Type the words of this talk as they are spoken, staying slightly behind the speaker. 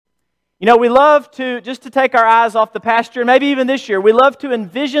You know, we love to, just to take our eyes off the past year, maybe even this year, we love to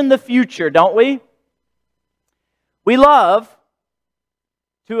envision the future, don't we? We love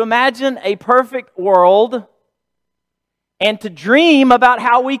to imagine a perfect world and to dream about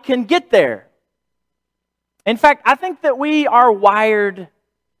how we can get there. In fact, I think that we are wired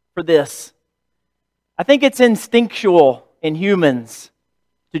for this. I think it's instinctual in humans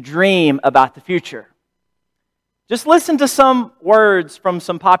to dream about the future. Just listen to some words from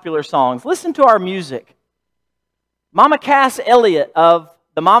some popular songs. Listen to our music. Mama Cass Elliot of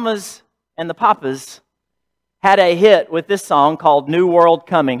the Mamas and the Papas had a hit with this song called New World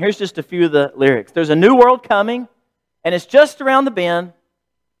Coming. Here's just a few of the lyrics. There's a new world coming, and it's just around the bend.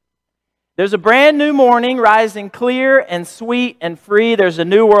 There's a brand new morning rising clear and sweet and free. There's a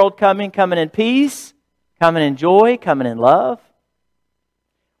new world coming in peace, coming in joy, coming in love.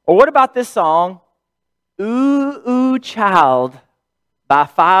 Or what about this song? Ooh, ooh, child, by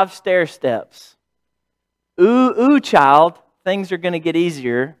 5 Stair Steps. Ooh, ooh, child, things are going to get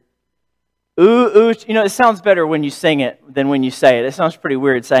easier. Ooh, ooh, you know, it sounds better when you sing it than when you say it. It sounds pretty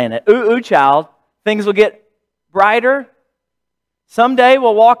weird saying it. Ooh, ooh, child, things will get brighter. Someday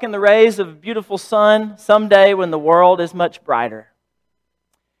we'll walk in the rays of a beautiful sun. Someday when the world is much brighter.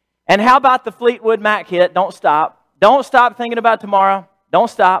 And how about the Fleetwood Mac hit, Don't Stop? Don't stop thinking about tomorrow. Don't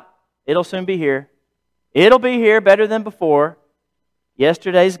stop. It'll soon be here. It'll be here better than before.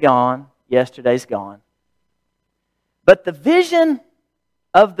 Yesterday's gone. Yesterday's gone. But the vision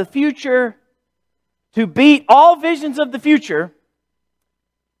of the future, to beat all visions of the future,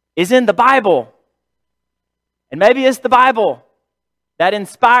 is in the Bible. And maybe it's the Bible that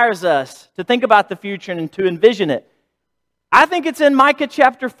inspires us to think about the future and to envision it. I think it's in Micah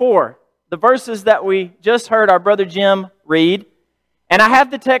chapter 4, the verses that we just heard our brother Jim read. And I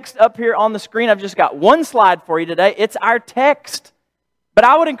have the text up here on the screen. I've just got one slide for you today. It's our text. But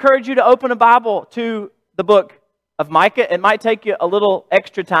I would encourage you to open a Bible to the book of Micah. It might take you a little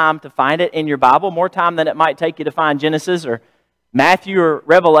extra time to find it in your Bible, more time than it might take you to find Genesis or Matthew or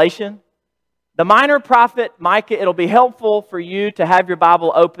Revelation. The minor prophet Micah, it'll be helpful for you to have your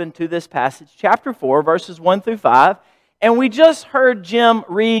Bible open to this passage, chapter 4, verses 1 through 5. And we just heard Jim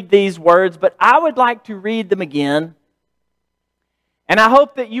read these words, but I would like to read them again. And I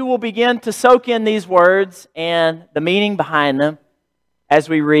hope that you will begin to soak in these words and the meaning behind them as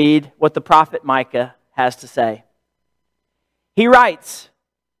we read what the prophet Micah has to say. He writes,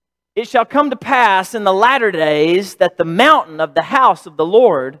 "It shall come to pass in the latter days that the mountain of the house of the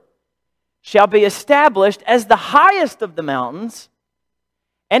Lord shall be established as the highest of the mountains,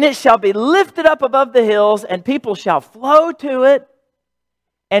 and it shall be lifted up above the hills, and people shall flow to it.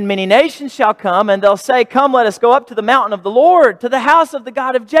 And many nations shall come, and they'll say, 'Come, let us go up to the mountain of the Lord, to the house of the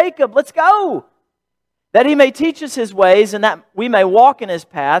God of Jacob. Let's go, that He may teach us His ways, and that we may walk in His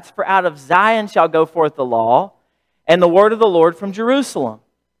paths. For out of Zion shall go forth the law, and the word of the Lord from Jerusalem.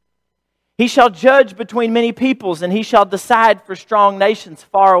 He shall judge between many peoples, and He shall decide for strong nations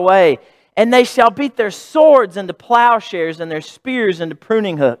far away. And they shall beat their swords into plowshares, and their spears into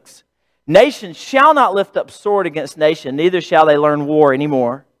pruning hooks. Nation shall not lift up sword against nation, neither shall they learn war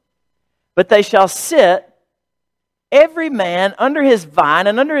anymore. But they shall sit, every man under his vine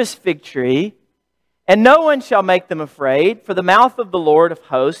and under his fig tree, and no one shall make them afraid, for the mouth of the Lord of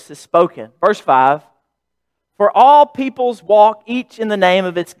hosts has spoken." Verse 5, "For all peoples walk each in the name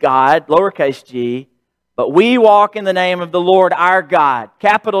of its God," lowercase g, "but we walk in the name of the Lord our God,"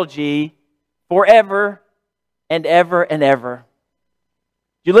 capital G, "forever and ever and ever."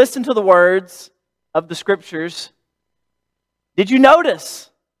 You listen to the words of the Scriptures. Did you notice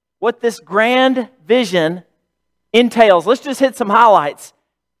what this grand vision entails? Let's just hit some highlights.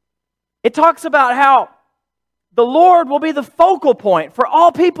 It talks about how the Lord will be the focal point for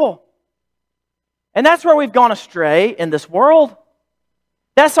all people. And that's where we've gone astray in this world.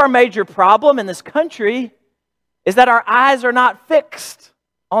 That's our major problem in this country, is that our eyes are not fixed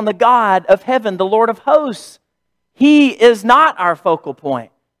on the God of heaven, the Lord of hosts. He is not our focal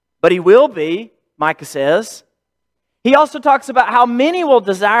point, but He will be, Micah says. He also talks about how many will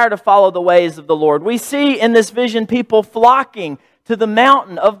desire to follow the ways of the Lord. We see in this vision people flocking to the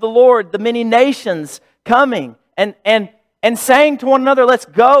mountain of the Lord, the many nations coming and saying to one another, "Let's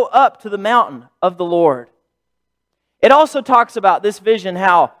go up to the mountain of the Lord." It also talks about this vision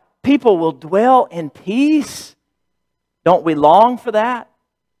how people will dwell in peace. Don't we long for that?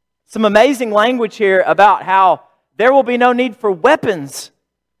 Some amazing language here about how there will be no need for weapons.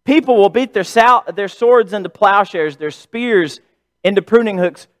 People will beat their swords into plowshares, their spears into pruning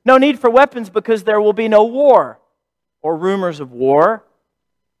hooks. No need for weapons because there will be no war or rumors of war.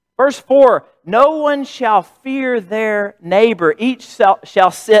 Verse 4, no one shall fear their neighbor. Each shall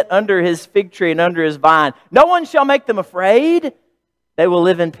sit under his fig tree and under his vine. No one shall make them afraid. They will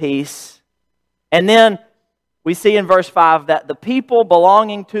live in peace. And then we see in verse 5 that the people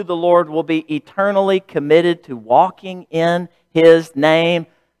belonging to the Lord will be eternally committed to walking in His name.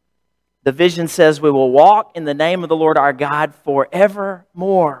 The vision says we will walk in the name of the Lord our God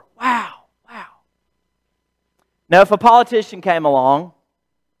forevermore. Wow, wow. Now, if a politician came along,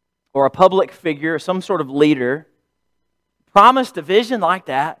 or a public figure, or some sort of leader, promised a vision like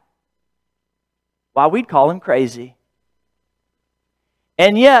that, why, we'd call him crazy.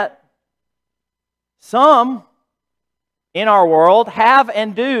 And yet, some in our world have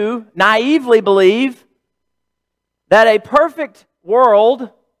and do naively believe that a perfect world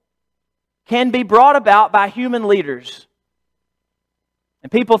can be brought about by human leaders.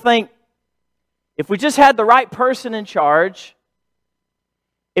 And people think, if we just had the right person in charge,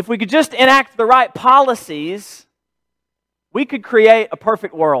 if we could just enact the right policies, we could create a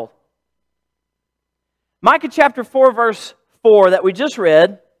perfect world. Micah chapter 4, verse 4 that we just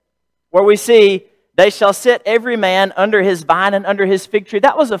read, where we see, they shall sit every man under his vine and under his fig tree.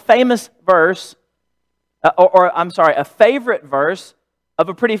 That was a famous verse, a favorite verse of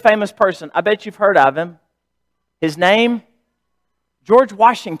a pretty famous person. I bet you've heard of him. His name, George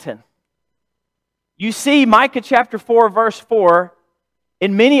Washington. You see Micah chapter 4, verse 4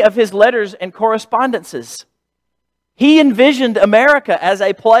 in many of his letters and correspondences. He envisioned America as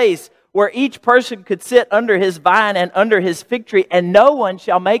a place where each person could sit under his vine and under his fig tree, and no one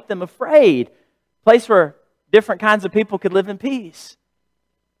shall make them afraid. A place where different kinds of people could live in peace.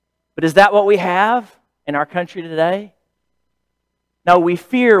 But is that what we have in our country today? No, we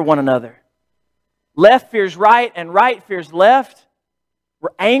fear one another. Left fears right and right fears left. We're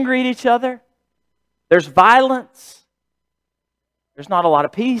angry at each other. There's violence. There's not a lot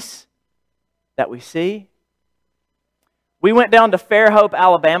of peace that we see. We went down to Fairhope,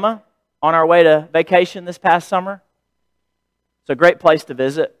 Alabama on our way to vacation this past summer. It's a great place to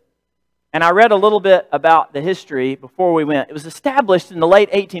visit. And I read a little bit about the history before we went. It was established in the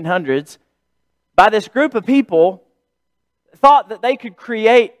late 1800s by this group of people that thought that they could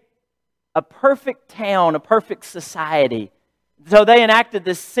create a perfect town, a perfect society. So they enacted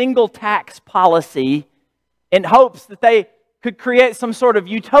this single tax policy in hopes that they could create some sort of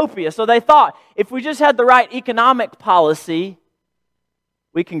utopia. So they thought, if we just had the right economic policy,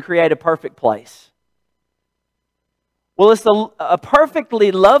 we can create a perfect place. Well, it's a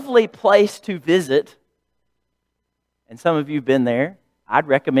perfectly lovely place to visit. And some of you have been there. I'd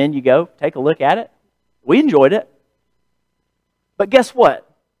recommend you go take a look at it. We enjoyed it. But guess what?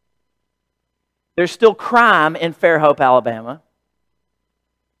 There's still crime in Fairhope, Alabama.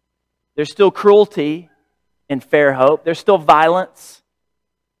 There's still cruelty in Fairhope. There's still violence.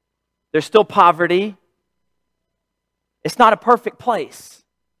 There's still poverty. It's not a perfect place.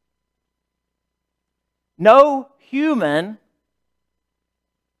 No human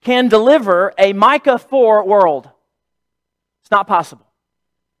can deliver a Micah 4 world. It's not possible.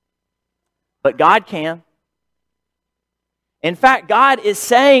 But God can. In fact, God is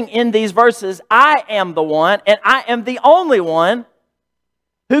saying in these verses, I am the one, and I am the only one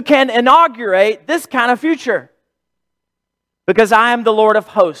who can inaugurate this kind of future. Because I am the Lord of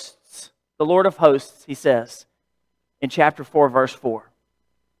hosts. The Lord of hosts, he says in chapter 4, verse 4.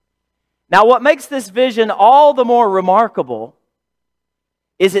 Now, what makes this vision all the more remarkable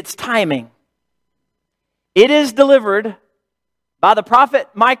is its timing. It is delivered by the prophet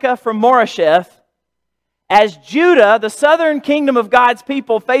Micah from Moresheth as Judah, the southern kingdom of God's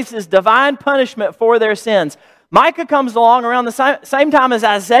people, faces divine punishment for their sins. Micah comes along around the same time as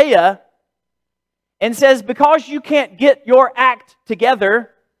Isaiah and says, because you can't get your act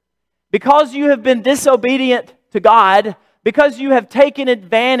together, because you have been disobedient to God, because you have taken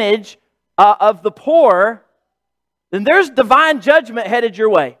advantage of the poor, then there's divine judgment headed your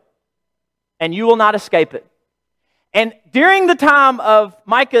way, and you will not escape it. And during the time of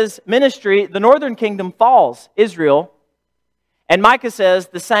Micah's ministry, the northern kingdom falls, Israel. And Micah says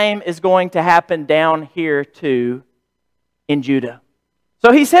the same is going to happen down here too in Judah.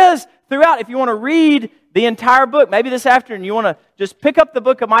 So he says throughout, if you want to read the entire book, maybe this afternoon you want to just pick up the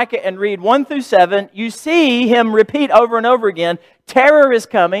book of Micah and read 1 through 7, you see him repeat over and over again, terror is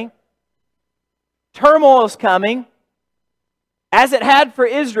coming, turmoil is coming, as it had for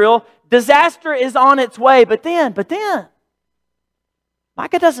Israel. Disaster is on its way, but then,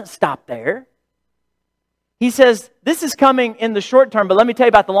 Micah doesn't stop there. He says, this is coming in the short term, but let me tell you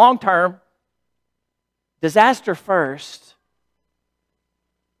about the long term. Disaster first,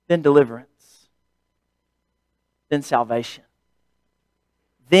 then deliverance, then salvation.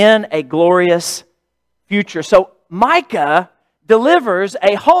 then a glorious future. So Micah delivers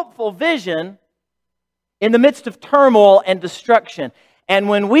a hopeful vision in the midst of turmoil and destruction. And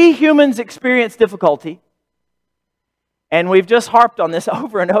when we humans experience difficulty, and we've just harped on this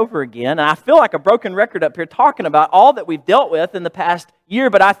over and over again, and I feel like a broken record up here talking about all that we've dealt with in the past year,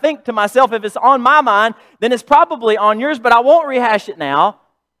 but I think to myself, if it's on my mind, then it's probably on yours, but I won't rehash it now.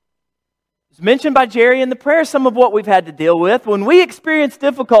 It's mentioned by Jerry in the prayer some of what we've had to deal with. When we experience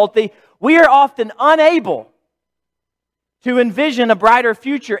difficulty, we are often unable to envision a brighter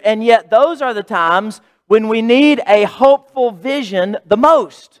future, and yet those are the times when we need a hopeful vision the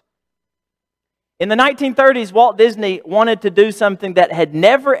most. In the 1930s, Walt Disney wanted to do something that had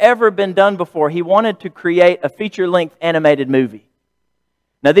never ever been done before. He wanted to create a feature-length animated movie.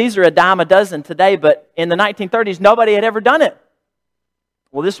 Now these are a dime a dozen today, but in the 1930s, nobody had ever done it.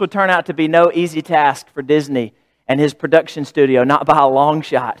 Well, this would turn out to be no easy task for Disney and his production studio, not by a long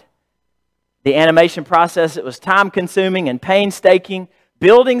shot. The animation process, it was time-consuming and painstaking.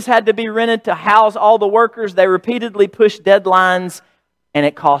 Buildings had to be rented to house all the workers. They repeatedly pushed deadlines, and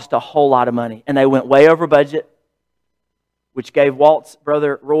it cost a whole lot of money. And they went way over budget, which gave Walt's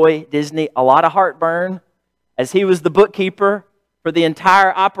brother Roy Disney a lot of heartburn, as he was the bookkeeper for the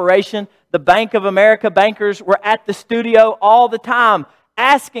entire operation. The Bank of America bankers were at the studio all the time,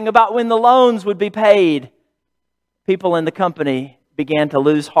 asking about when the loans would be paid. People in the company began to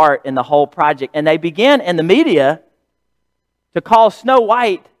lose heart in the whole project. And they began in the media to call Snow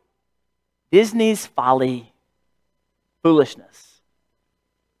White Disney's folly, foolishness.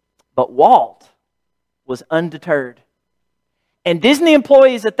 But Walt was undeterred. And Disney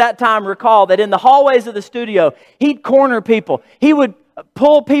employees at that time recall that in the hallways of the studio, he'd corner people. He would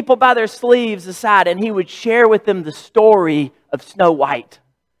pull people by their sleeves aside, and he would share with them the story of Snow White,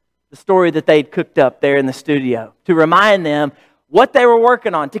 the story that they'd cooked up there in the studio, to remind them what they were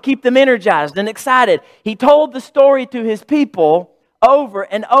working on, to keep them energized and excited. He told the story to his people over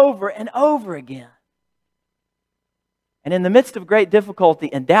and over and over again. And in the midst of great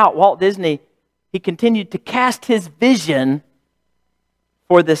difficulty and doubt, Walt Disney, he continued to cast his vision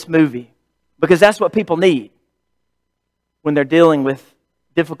for this movie, because that's what people need when they're dealing with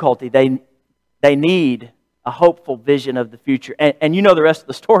difficulty. They need a hopeful vision of the future. And you know the rest of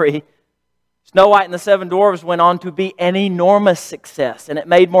the story. Snow White and the Seven Dwarfs went on to be an enormous success, and it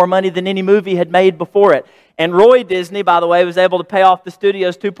made more money than any movie had made before it. And Roy Disney, by the way, was able to pay off the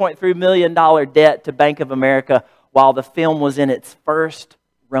studio's $2.3 million debt to Bank of America while the film was in its first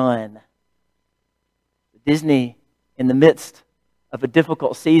run. Disney, in the midst of a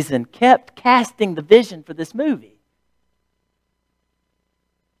difficult season, kept casting the vision for this movie.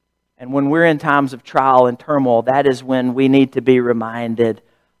 And when we're in times of trial and turmoil, that is when we need to be reminded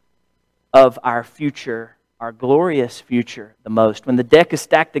of our future, our glorious future the most. When the deck is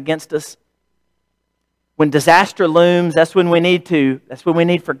stacked against us, when disaster looms, that's when we need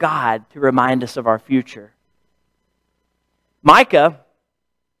for God to remind us of our future. Micah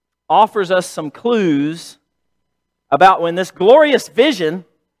offers us some clues about when this glorious vision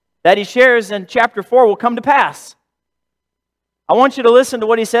that he shares in chapter 4 will come to pass. I want you to listen to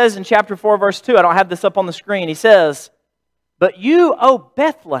what he says in chapter 4, verse 2. I don't have this up on the screen. He says, "But you, O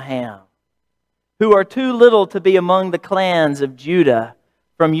Bethlehem, who are too little to be among the clans of Judah,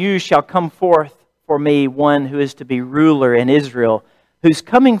 from you shall come forth for me one who is to be ruler in Israel, whose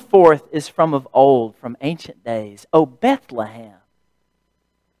coming forth is from of old, from ancient days. O Bethlehem."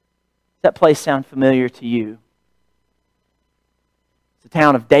 Does that place sound familiar to you? It's the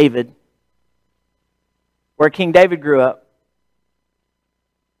town of David, where King David grew up.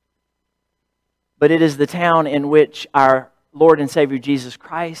 But it is the town in which our Lord and Savior Jesus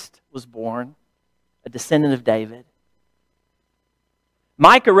Christ was born, a descendant of David.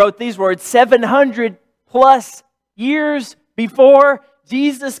 Micah wrote these words 700 plus years before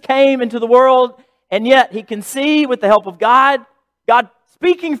Jesus came into the world, and yet he can see with the help of God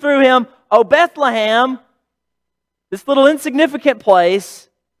speaking through him, "O Bethlehem, this little insignificant place,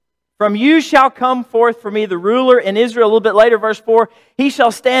 from you shall come forth for me the ruler in Israel." A little bit later, verse 4, "He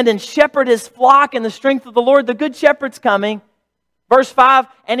shall stand and shepherd his flock in the strength of the Lord." The good shepherd's coming. Verse 5,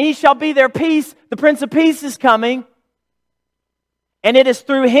 "And he shall be their peace." The Prince of Peace is coming. And it is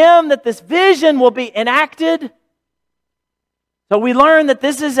through him that this vision will be enacted. So we learn that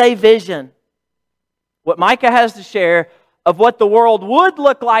this is a vision, what Micah has to share, of what the world would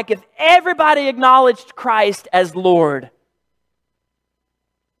look like if everybody acknowledged Christ as Lord,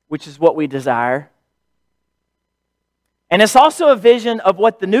 which is what we desire. And it's also a vision of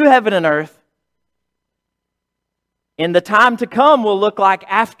what the new heaven and earth in the time to come will look like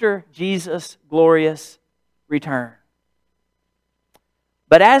after Jesus' glorious return.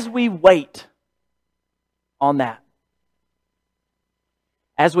 But as we wait on that,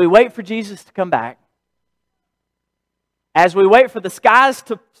 as we wait for Jesus to come back, as we wait for the skies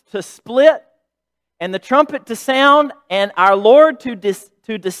to split and the trumpet to sound and our Lord to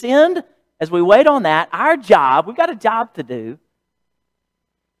descend, as we wait on that, our job, we've got a job to do,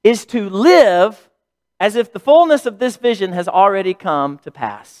 is to live as if the fullness of this vision has already come to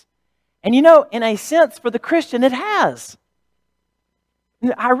pass. And you know, in a sense, for the Christian, it has.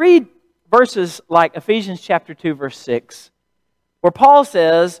 I read verses like Ephesians chapter 2, verse 6, where Paul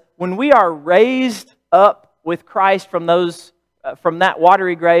says, when we are raised up with Christ from that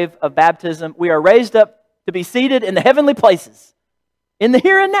watery grave of baptism, we are raised up to be seated in the heavenly places, in the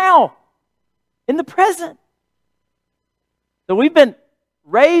here and now, in the present. So we've been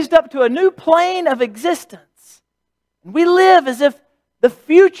raised up to a new plane of existence. And we live as if the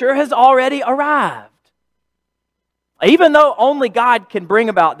future has already arrived. Even though only God can bring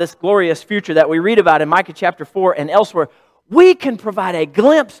about this glorious future that we read about in Micah chapter 4 and elsewhere, we can provide a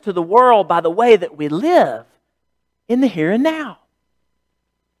glimpse to the world by the way that we live in the here and now.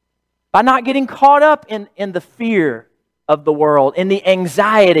 By not getting caught up in the fear of the world, in the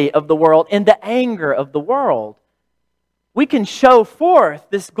anxiety of the world, in the anger of the world. We can show forth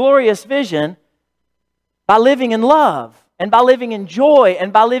this glorious vision by living in love, and by living in joy,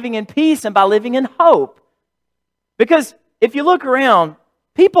 and by living in peace, and by living in hope. Because if you look around,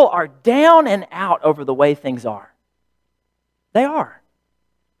 people are down and out over the way things are. They are.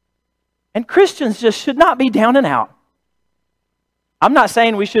 And Christians just should not be down and out. I'm not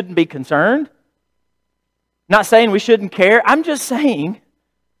saying we shouldn't be concerned. I'm not saying we shouldn't care. I'm just saying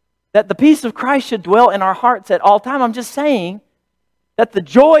that the peace of Christ should dwell in our hearts at all time. I'm just saying that the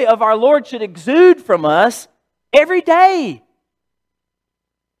joy of our Lord should exude from us every day.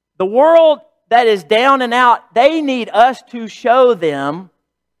 The world that is down and out, they need us to show them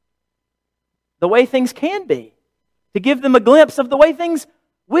the way things can be, to give them a glimpse of the way things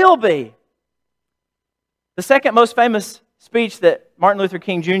will be. The second most famous speech that Martin Luther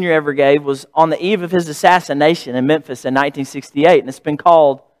King Jr. ever gave was on the eve of his assassination in Memphis in 1968, and it's been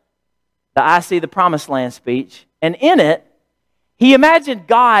called the I See the Promised Land speech. And in it, he imagined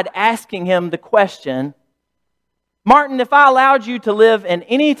God asking him the question, Martin, if I allowed you to live in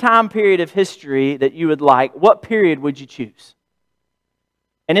any time period of history that you would like, what period would you choose?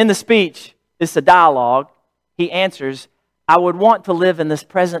 And in the speech, it's a dialogue, he answers, I would want to live in this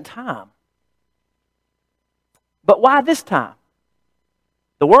present time. But why this time?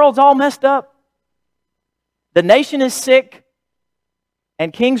 The world's all messed up. The nation is sick.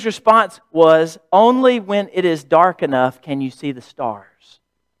 And King's response was, only when it is dark enough can you see the stars.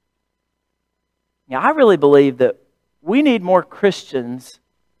 Now, I really believe that we need more Christians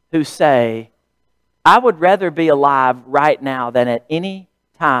who say, I would rather be alive right now than at any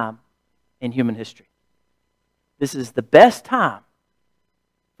time in human history. This is the best time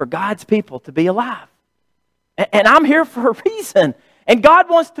for God's people to be alive. And I'm here for a reason. And God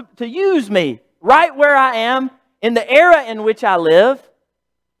wants to use me right where I am, in the era in which I live,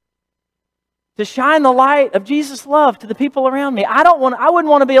 to shine the light of Jesus' love to the people around me. I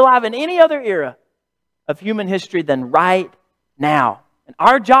wouldn't want to be alive in any other era of human history than right now. And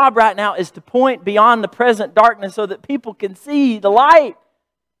our job right now is to point beyond the present darkness so that people can see the light.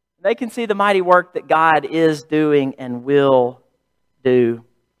 They can see the mighty work that God is doing and will do. Does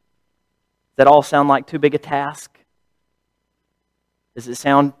that all sound like too big a task? Does it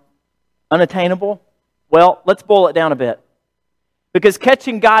sound unattainable? Well, let's boil it down a bit. Because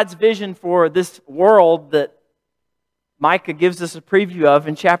catching God's vision for this world that Micah gives us a preview of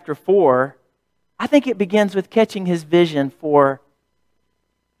in chapter 4, I think it begins with catching His vision for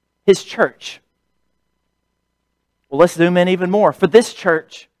His church. Well, let's zoom in even more. For this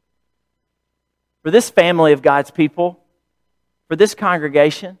church, for this family of God's people, for this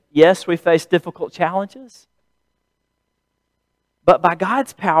congregation, yes, we face difficult challenges. But by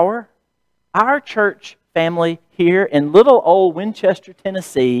God's power, our church family here in little old Winchester,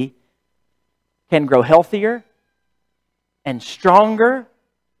 Tennessee, can grow healthier and stronger.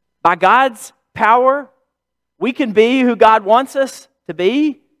 By God's power, we can be who God wants us to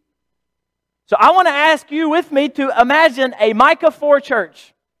be. So I want to ask you with me to imagine a Micah 4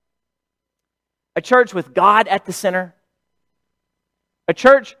 church. A church with God at the center. A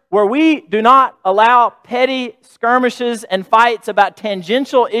church where we do not allow petty skirmishes and fights about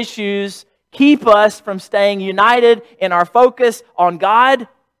tangential issues keep us from staying united in our focus on God.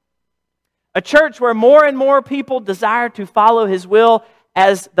 A church where more and more people desire to follow His will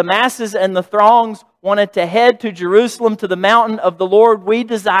as the masses and the throngs wanted to head to Jerusalem, to the mountain of the Lord. We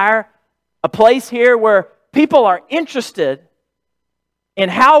desire a place here where people are interested in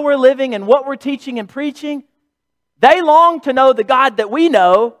how we're living and what we're teaching and preaching. They long to know the God that we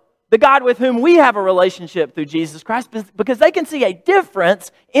know, the God with whom we have a relationship through Jesus Christ, because they can see a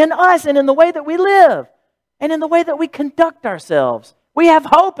difference in us and in the way that we live and in the way that we conduct ourselves. We have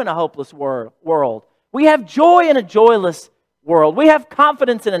hope in a hopeless world. We have joy in a joyless world. We have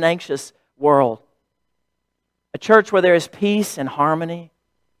confidence in an anxious world. A church where there is peace and harmony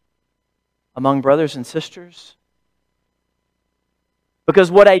among brothers and sisters.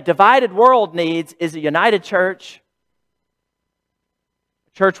 Because what a divided world needs is a united church.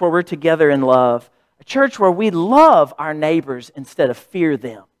 A church where we're together in love. A church where we love our neighbors instead of fear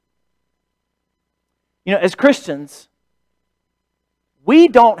them. You know, as Christians, we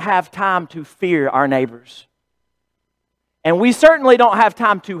don't have time to fear our neighbors. And we certainly don't have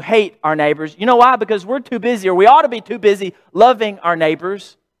time to hate our neighbors. You know why? Because we're too busy, or we ought to be too busy, loving our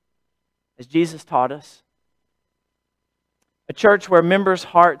neighbors, as Jesus taught us. A church where members'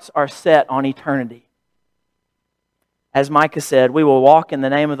 hearts are set on eternity. As Micah said, we will walk in the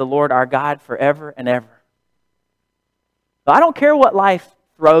name of the Lord our God forever and ever. So I don't care what life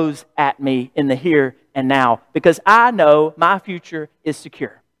throws at me in the here and now, because I know my future is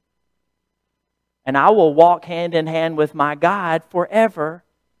secure. And I will walk hand in hand with my God forever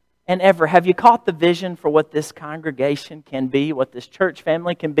and ever. Have you caught the vision for what this congregation can be, what this church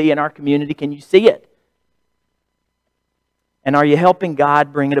family can be in our community? Can you see it? And are you helping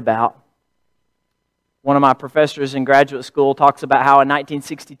God bring it about? One of my professors in graduate school talks about how in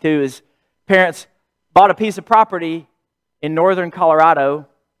 1962 his parents bought a piece of property in northern Colorado.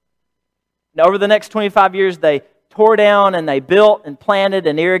 And over the next 25 years, they tore down and they built and planted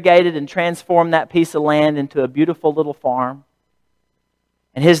and irrigated and transformed that piece of land into a beautiful little farm.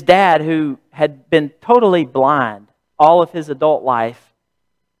 And his dad, who had been totally blind all of his adult life,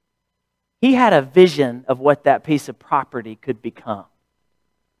 he had a vision of what that piece of property could become.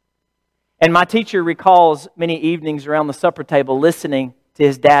 And my teacher recalls many evenings around the supper table listening to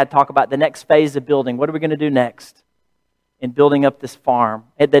his dad talk about the next phase of building. What are we going to do next in building up this farm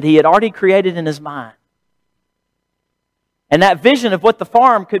that he had already created in his mind? And that vision of what the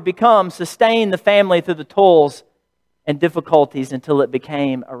farm could become sustained the family through the toils and difficulties until it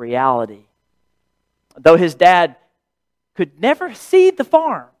became a reality. Though his dad could never see the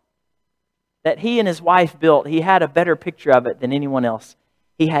farm that he and his wife built, he had a better picture of it than anyone else.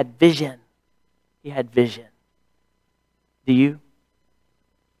 He had vision. He had vision. Do you?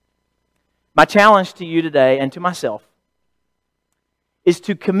 My challenge to you today and to myself is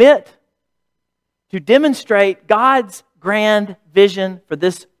to commit to demonstrate God's grand vision for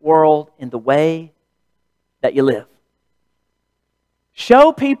this world in the way that you live.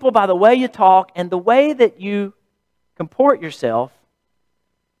 Show people by the way you talk and the way that you comport yourself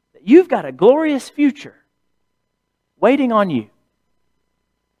that you've got a glorious future waiting on you.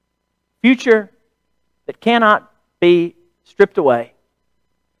 Future that cannot be stripped away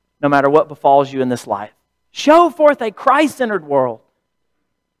no matter what befalls you in this life. Show forth a Christ-centered world.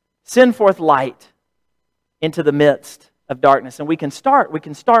 Send forth light into the midst of darkness. And we can start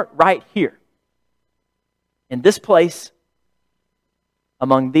right here. In this place,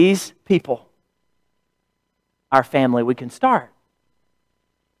 among these people, our family, we can start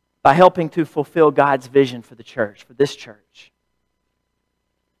by helping to fulfill God's vision for the church, for this church.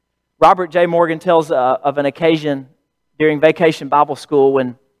 Robert J. Morgan tells of an occasion during Vacation Bible School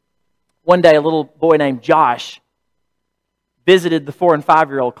when one day a little boy named Josh visited the 4- and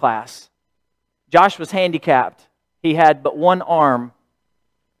 5-year-old class. Josh was handicapped. He had but one arm.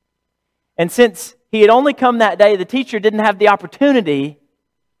 And since he had only come that day, the teacher didn't have the opportunity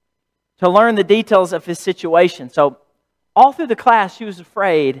to learn the details of his situation. So all through the class, she was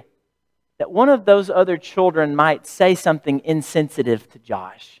afraid that one of those other children might say something insensitive to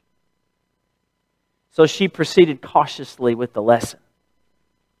Josh. So she proceeded cautiously with the lesson.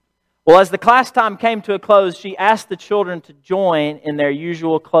 Well, as the class time came to a close, she asked the children to join in their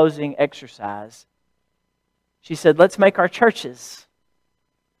usual closing exercise. She said, "Let's make our churches,"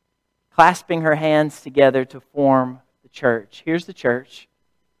 clasping her hands together to form the church. Here's the church.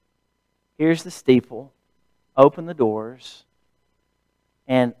 Here's the steeple. Open the doors.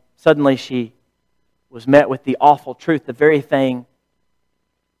 And suddenly she was met with the awful truth. The very thing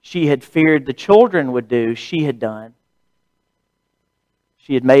she had feared the children would do, she had done.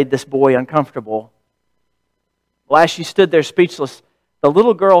 She had made this boy uncomfortable. Well, as she stood there speechless, the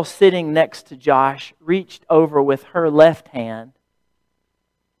little girl sitting next to Josh reached over with her left hand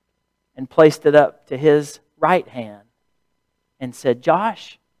and placed it up to his right hand and said,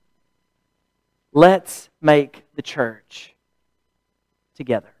 "Josh, let's make the church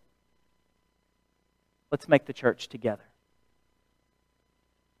together. Let's make the church together."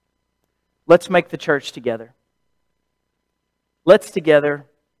 Let's make the church together. Let's together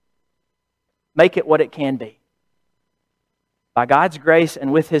make it what it can be. By God's grace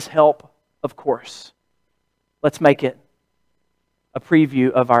and with His help, of course. Let's make it a preview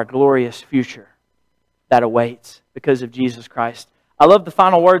of our glorious future that awaits because of Jesus Christ. I love the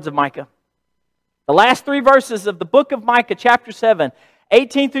final words of Micah. The last 3 verses of the book of Micah, chapter 7,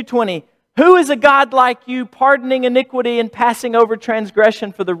 18 through 20. Who is a God like you, pardoning iniquity and passing over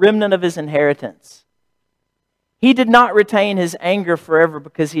transgression for the remnant of His inheritance? He did not retain His anger forever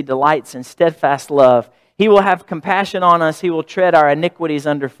because He delights in steadfast love. He will have compassion on us. He will tread our iniquities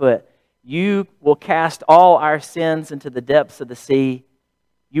underfoot. You will cast all our sins into the depths of the sea.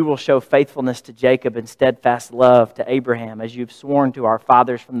 You will show faithfulness to Jacob and steadfast love to Abraham, as you've sworn to our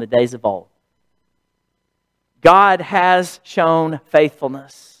fathers from the days of old. God has shown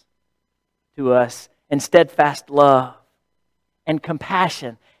faithfulness to us and steadfast love and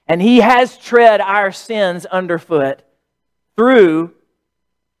compassion. And He has tread our sins underfoot through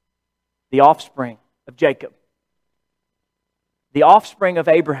the offspring of Jacob, the offspring of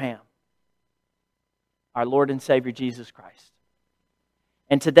Abraham, our Lord and Savior Jesus Christ.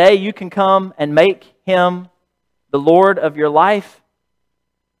 And today you can come and make Him the Lord of your life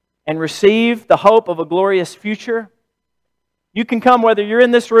and receive the hope of a glorious future. You can come whether you're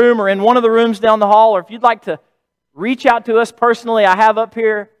in this room or in one of the rooms down the hall, or if you'd like to reach out to us personally, I have up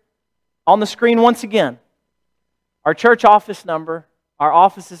here on the screen once again our church office number. Our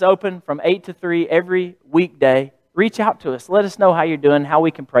office is open from 8 to 3 every weekday. Reach out to us. Let us know how you're doing, how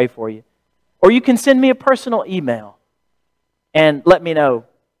we can pray for you. Or you can send me a personal email and let me know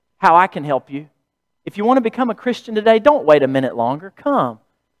how I can help you. If you want to become a Christian today, don't wait a minute longer. Come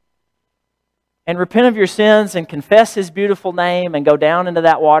and repent of your sins and confess His beautiful name and go down into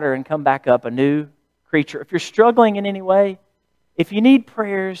that water and come back up a new creature. If you're struggling in any way, if you need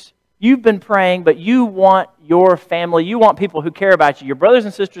prayers, you've been praying, but you want your family, you want people who care about you, your brothers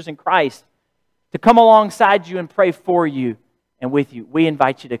and sisters in Christ, to come alongside you and pray for you and with you. We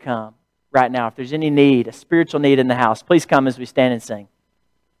invite you to come right now. If there's any need, a spiritual need in the house, please come as we stand and sing.